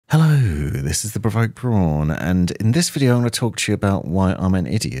this is the Provoked Prawn, and in this video I'm going to talk to you about why I'm an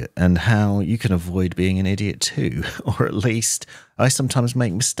idiot and how you can avoid being an idiot too, or at least I sometimes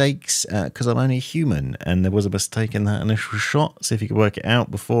make mistakes because I'm only human and there was a mistake in that initial shot. See if you can work it out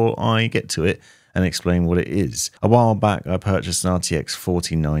before I get to it and explain what it is. A while back I purchased an RTX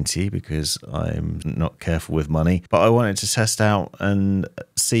 4090 because I'm not careful with money, but I wanted to test out and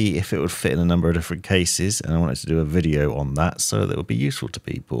see if it would fit in a number of different cases, and I wanted to do a video on that so that it would be useful to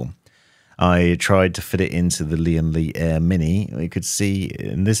people. I tried to fit it into the Lee Air Mini. You could see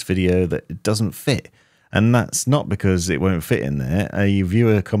in this video that it doesn't fit. And that's not because it won't fit in there. A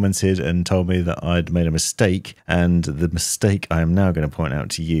viewer commented and told me that I'd made a mistake. And the mistake I am now going to point out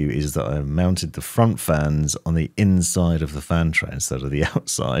to you is that I've mounted the front fans on the inside of the fan tray instead of the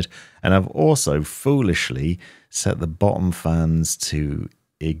outside. And I've also foolishly set the bottom fans to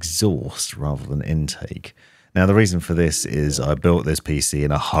exhaust rather than intake. Now, the reason for this is I built this PC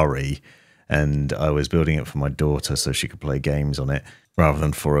in a hurry, and I was building it for my daughter so she could play games on it rather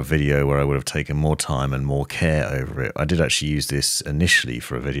than for a video where I would have taken more time and more care over it. I did actually use this initially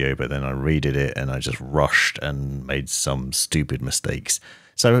for a video, but then I redid it and I just rushed and made some stupid mistakes.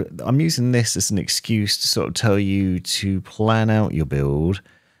 So I'm using this as an excuse to sort of tell you to plan out your build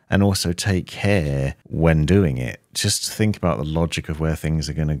and also take care when doing it. Just think about the logic of where things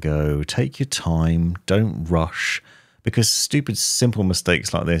are going to go. Take your time, don't rush, because stupid, simple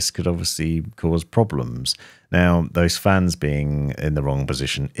mistakes like this could obviously cause problems. Now, those fans being in the wrong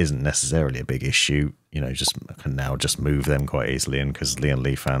position isn't necessarily a big issue. You know, I can now just move them quite easily, and because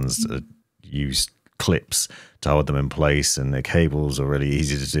Lee fans use clips to hold them in place, and the cables are really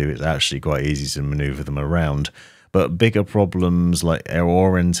easy to do, it's actually quite easy to maneuver them around. But bigger problems like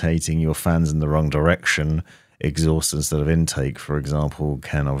orientating your fans in the wrong direction, exhaust instead of intake, for example,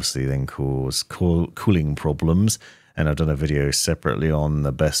 can obviously then cause cooling problems. And I've done a video separately on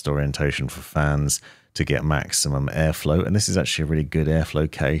the best orientation for fans to get maximum airflow. And this is actually a really good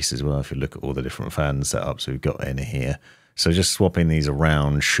airflow case as well if you look at all the different fan setups we've got in here. So just swapping these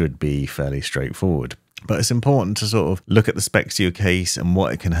around should be fairly straightforward. But it's important to sort of look at the specs of your case and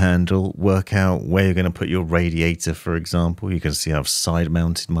what it can handle, work out where you're going to put your radiator, for example. You can see I've side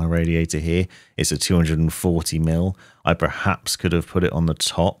mounted my radiator here. It's a 240mm. I perhaps could have put it on the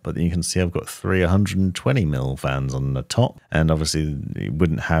top, but then you can see I've got three 120mm fans on the top. And obviously you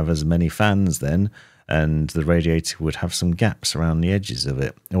wouldn't have as many fans then, and the radiator would have some gaps around the edges of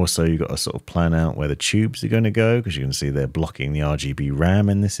it. Also, you've got to sort of plan out where the tubes are going to go, because you can see they're blocking the RGB RAM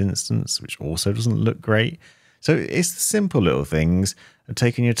in this instance, which also doesn't look great. So it's the simple little things of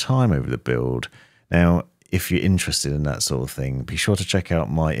taking your time over the build. Now, if you're interested in that sort of thing, be sure to check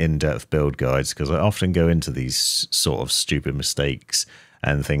out my in-depth build guides, because I often go into these sort of stupid mistakes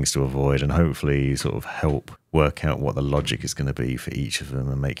and things to avoid, and hopefully sort of help work out what the logic is going to be for each of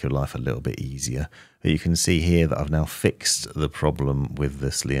them and make your life a little bit easier. But you can see here that I've now fixed the problem with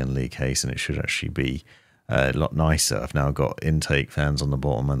this Lee case, and it should actually be a lot nicer. I've now got intake fans on the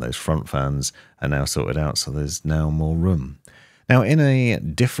bottom, and those front fans are now sorted out, so there's now more room. Now, in a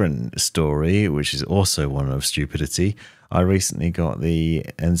different story, which is also one of stupidity, I recently got the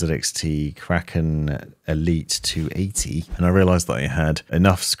NZXT Kraken Elite 280, and I realized that I had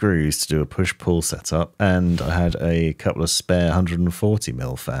enough screws to do a push-pull setup, and I had a couple of spare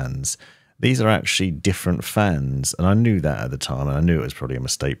 140mm fans. These are actually different fans, and I knew that at the time, and I knew it was probably a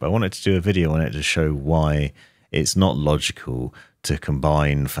mistake, but I wanted to do a video on it to show why it's not logical to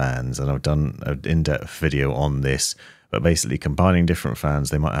combine fans, and I've done an in-depth video on this. But basically combining different fans,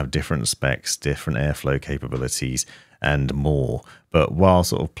 they might have different specs, different airflow capabilities, and more. But while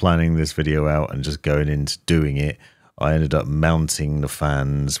sort of planning this video out and just going into doing it, I ended up mounting the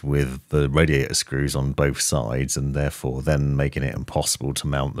fans with the radiator screws on both sides, and therefore then making it impossible to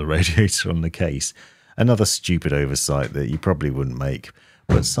mount the radiator on the case. Another stupid oversight that you probably wouldn't make,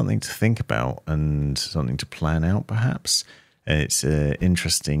 but something to think about and something to plan out perhaps. It's an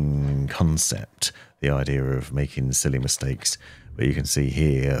interesting concept, the idea of making silly mistakes, but you can see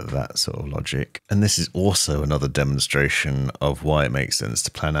here that sort of logic. And this is also another demonstration of why it makes sense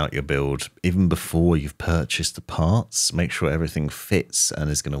to plan out your build even before you've purchased the parts. Make sure everything fits and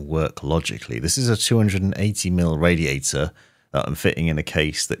is going to work logically. This is a 280mm radiator that I'm fitting in a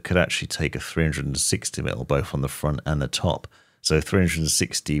case that could actually take a 360mm both on the front and the top. So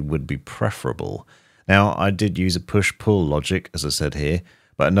 360 would be preferable. Now, I did use a push-pull logic, as I said here,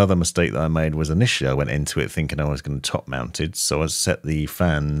 but another mistake that I made was initially I went into it thinking I was going to top mount it, so I set the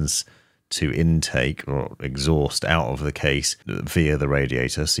fans to intake or exhaust out of the case via the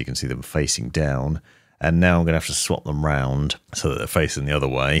radiator, so you can see them facing down. And now I'm going to have to swap them round so that they're facing the other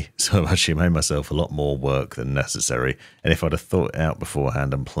way. So I've actually made myself a lot more work than necessary. And if I'd have thought it out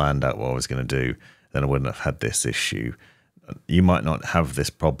beforehand and planned out what I was going to do, then I wouldn't have had this issue. You might not have this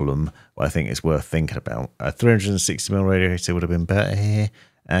problem, but I think it's worth thinking about. A 360mm radiator would have been better here.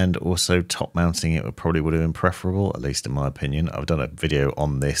 And also top mounting it probably would have been preferable, at least in my opinion. I've done a video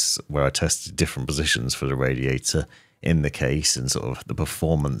on this where I tested different positions for the radiator in the case and sort of the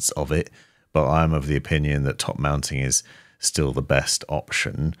performance of it. But I'm of the opinion that top mounting is still the best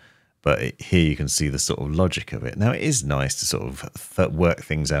option. But here you can see the sort of logic of it. Now, it is nice to sort of work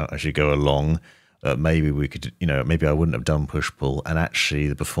things out as you go along. Maybe we could, maybe I wouldn't have done push-pull. And actually,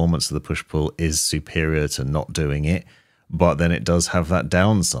 the performance of the push-pull is superior to not doing it. But then it does have that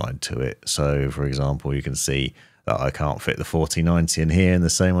downside to it. So, for example, you can see that I can't fit the 4090 in here in the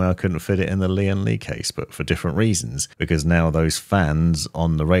same way I couldn't fit it in the Lee & case, but for different reasons. Because now those fans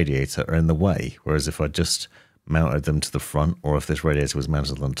on the radiator are in the way. Whereas if I just mounted them to the front, or if this radiator was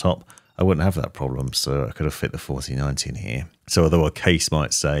mounted on top, I wouldn't have that problem. So I could have fit the 4090 in here. So although a case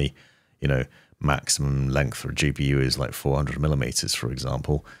might say, maximum length for a GPU is like 400mm, for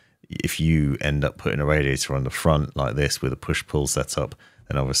example, if you end up putting a radiator on the front like this with a push-pull setup,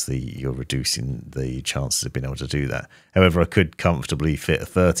 then obviously you're reducing the chances of being able to do that. However, I could comfortably fit a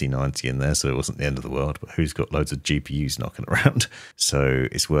 3090 in there, so it wasn't the end of the world, but who's got loads of GPUs knocking around? So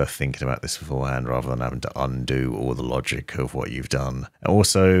it's worth thinking about this beforehand rather than having to undo all the logic of what you've done.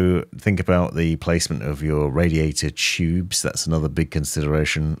 Also, think about the placement of your radiator tubes. That's another big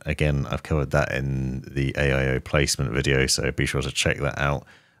consideration. Again, I've covered that in the AIO placement video, so be sure to check that out.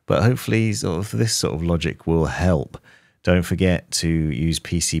 But hopefully this sort of logic will help. Don't forget to use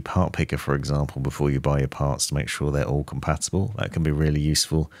PC Part Picker, for example, before you buy your parts to make sure they're all compatible. That can be really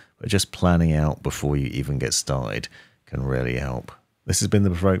useful, but just planning out before you even get started can really help. This has been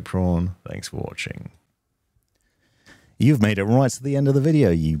the Provoked Prawn. Thanks for watching. You've made it right to the end of the video,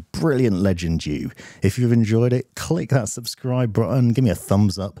 you brilliant legend you. If you've enjoyed it, click that subscribe button, give me a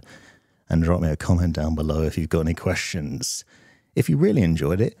thumbs up, and drop me a comment down below if you've got any questions. If you really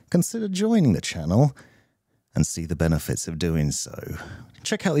enjoyed it, consider joining the channel and see the benefits of doing so.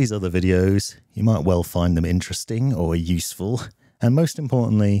 Check out these other videos. You might well find them interesting or useful. And most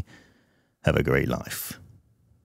importantly, have a great life.